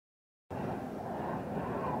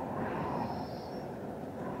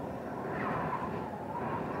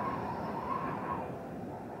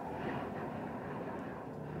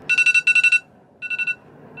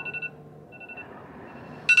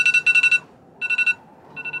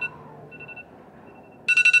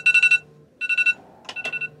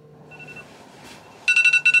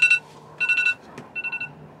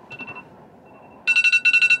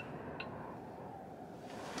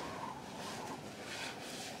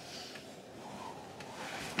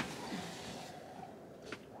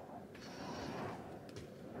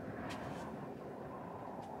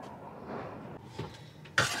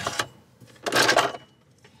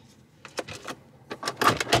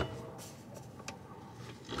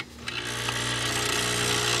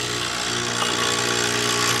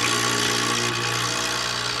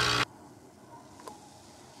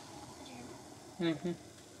Mm-hmm.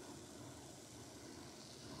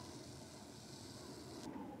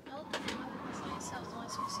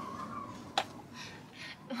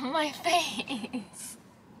 My face.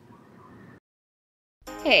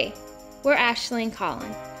 Hey, we're Ashley and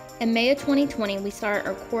Colin. In May of 2020, we started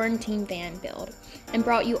our quarantine van build and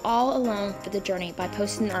brought you all along for the journey by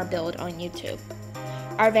posting our build on YouTube.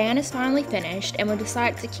 Our van is finally finished and we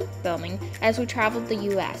decided to keep filming as we traveled the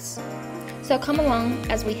US. So come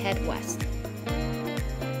along as we head west.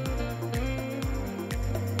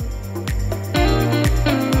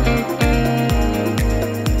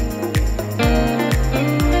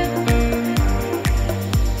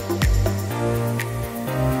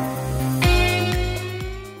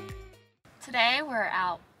 Today we're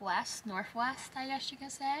out west, northwest, I guess you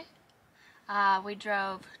could say. We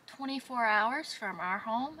drove 24 hours from our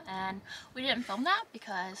home, and we didn't film that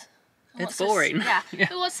because it's boring. Yeah,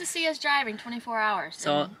 who wants to see us driving 24 hours?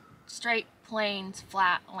 So straight plains,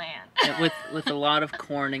 flat land. with a lot of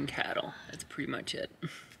corn and cattle. That's pretty much it.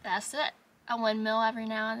 That's it. A windmill every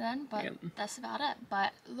now and then, but Yep. That's about it.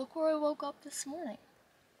 But look where we woke up this morning.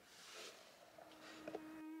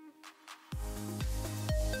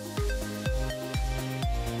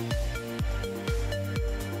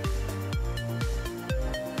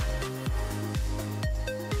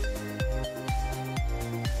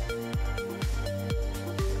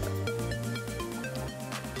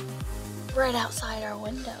 Right outside our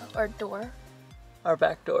window, or door. Our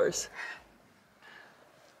back doors.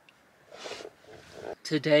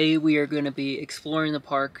 Today we are going to be exploring the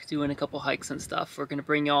park, doing a couple hikes and stuff. We're going to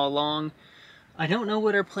bring y'all along. I don't know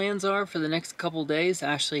what our plans are for the next couple days.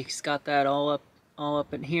 Ashley's got that all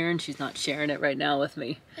up in here, and she's not sharing it right now with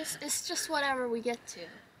me. It's just whatever we get to.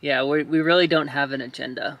 Yeah, we really don't have an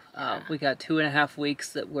agenda. Yeah. We got 2.5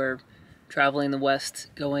 weeks that we're traveling the west,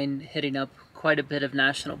 hitting up quite a bit of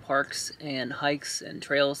national parks and hikes and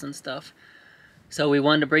trails and stuff. So we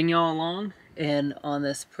wanted to bring y'all along and on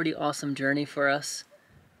this pretty awesome journey for us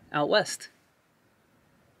out west.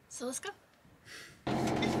 So let's go.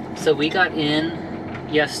 So we got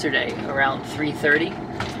in yesterday around 3:30.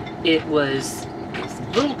 It was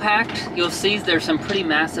a little packed. You'll see there's some pretty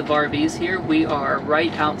massive RVs here. We are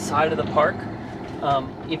right outside of the park.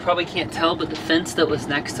 You probably can't tell, but the fence that was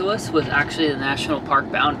next to us was actually the national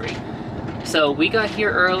park boundary. So we got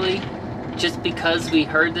here early just because we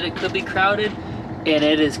heard that it could be crowded, and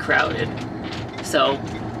it is crowded. So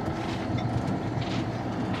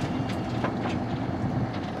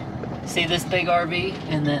see this big RV,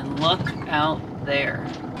 and then look out there.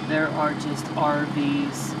 There are just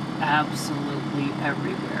RVs absolutely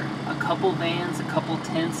everywhere. A couple vans, a couple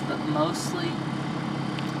tents, but mostly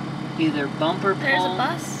either bumper pole. There's a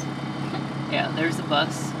bus. Yeah, there's a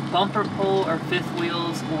bus. Bumper pole or fifth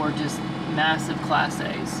wheels or just massive Class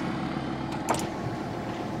A's.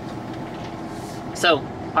 So,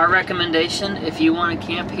 our recommendation, if you want to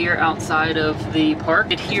camp here outside of the park,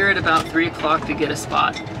 get here at about 3 o'clock to get a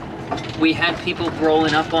spot. We had people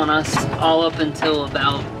rolling up on us all up until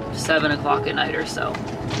about 7 o'clock at night or so.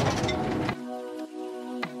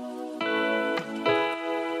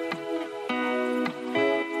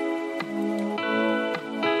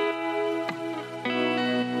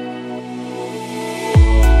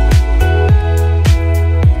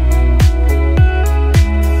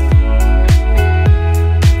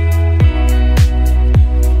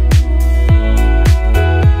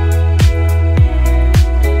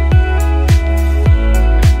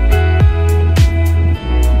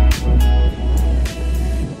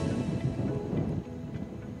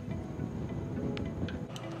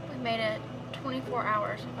 Made it 24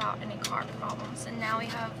 hours without any car problems, and now we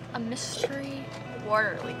have a mystery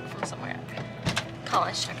water leak from somewhere.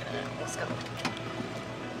 Colin's checking it out. Let's go. What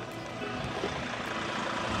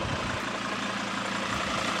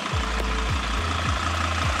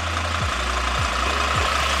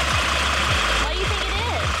do you think it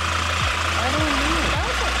is? I don't know. That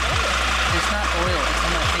looks like oil. It's not oil, it's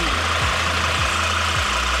on my finger.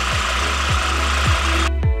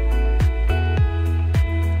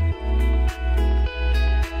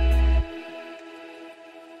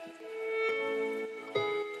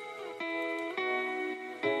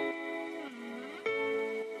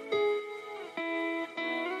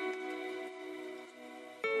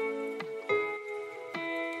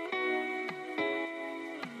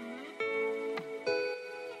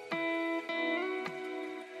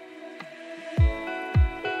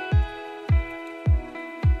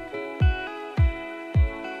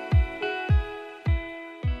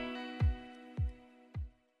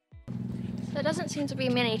 There doesn't seem to be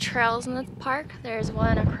many trails in the park. There's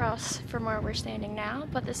one across from where we're standing now,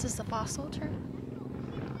 but this is the fossil trail.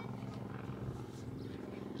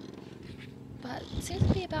 It seems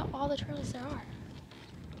to be about all the trails there are.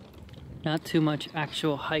 Not too much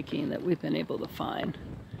actual hiking that we've been able to find.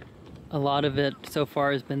 A lot of it so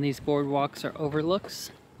far has been these boardwalks or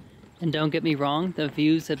overlooks. And don't get me wrong, the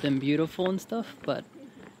views have been beautiful and stuff, but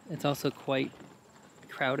it's also quite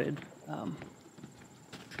crowded.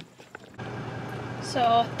 So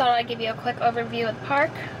I thought I'd give you a quick overview of the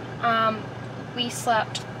park. We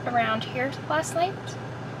slept around here last night,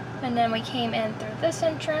 and then we came in through this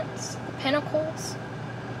entrance, the Pinnacles,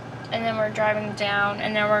 and then we're driving down,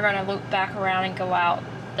 and then we're going to loop back around and go out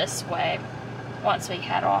this way once we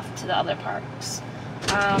head off to the other parks.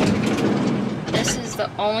 This is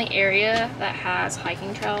the only area that has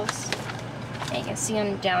hiking trails. And you can see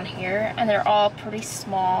them down here, and they're all pretty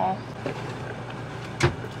small.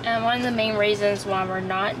 And one of the main reasons why we're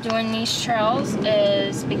not doing these trails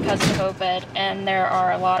is because of COVID, and there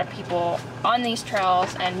are a lot of people on these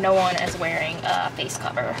trails and no one is wearing a face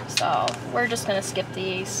cover. So we're just gonna skip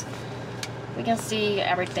these. We can see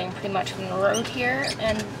everything pretty much from the road here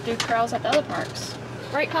and do trails at the other parks.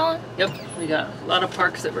 Right, Colin? Yep, we got a lot of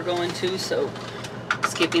parks that we're going to, so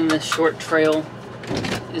skipping this short trail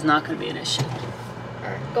is not gonna be an issue. All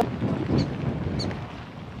right, go.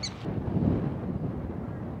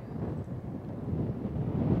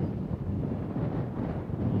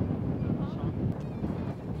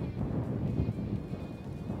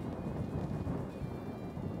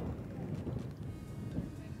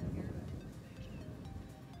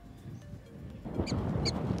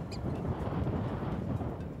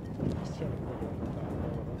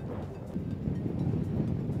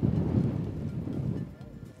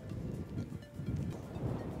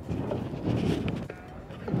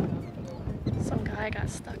 Some guy got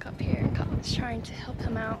stuck up here. Colin's trying to help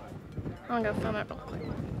him out. I'm gonna go film it real quick.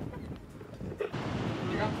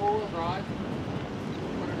 You got four-wheel drive?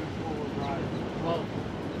 What are the four-wheel drive? Well,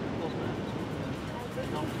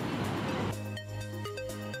 no.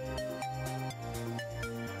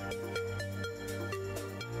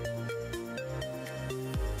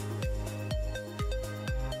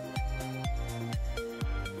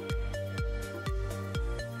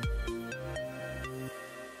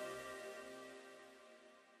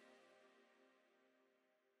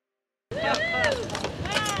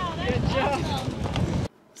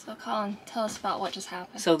 So Colin, tell us about what just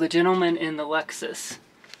happened. So the gentleman in the Lexus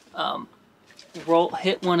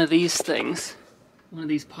hit one of these things, one of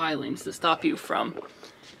these pilings to stop you from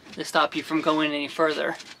going any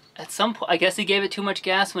further. At some point, I guess he gave it too much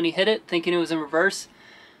gas when he hit it, thinking it was in reverse,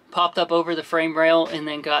 popped up over the frame rail, and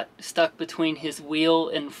then got stuck between his wheel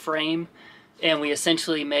and frame, and we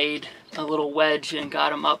essentially made a little wedge and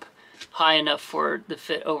got him up high enough for the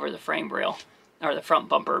fit over the frame rail, or the front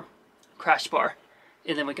bumper crash bar,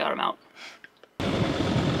 and then we got him out.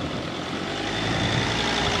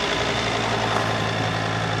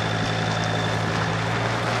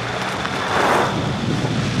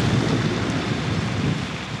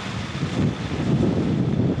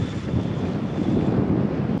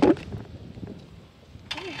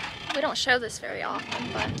 We don't show this very often,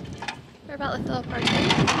 but we're about to fill up our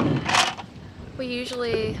tank. We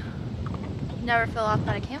usually never fill up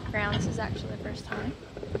at a campground. This is actually the first time.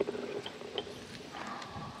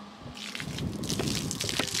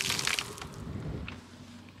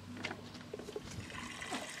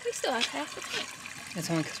 We still have half the tank. It's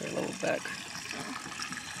only because we're low back.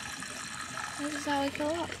 This is how we fill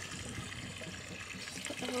up. Just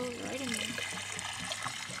put the hose right in there.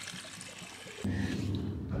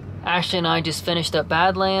 Ashley and I just finished up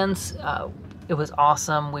Badlands. It was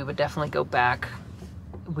awesome. We would definitely go back.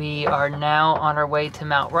 We are now on our way to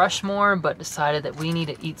Mount Rushmore, but decided that we need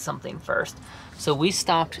to eat something first. So we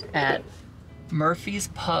stopped at Murphy's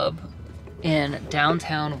Pub in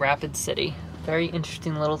downtown Rapid City. Very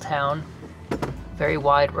interesting little town. Very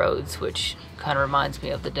wide roads, which kind of reminds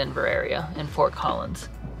me of the Denver area and Fort Collins.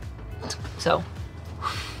 So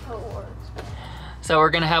we're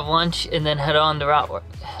gonna have lunch and then head on to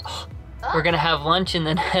We're gonna have lunch and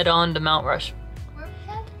then head on to Mount Rushmore. Where we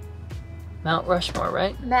head? Mount Rushmore,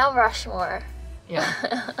 right? Mount Rushmore. Yeah.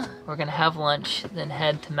 We're gonna have lunch, then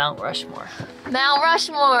head to Mount Rushmore. Mount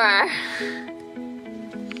Rushmore!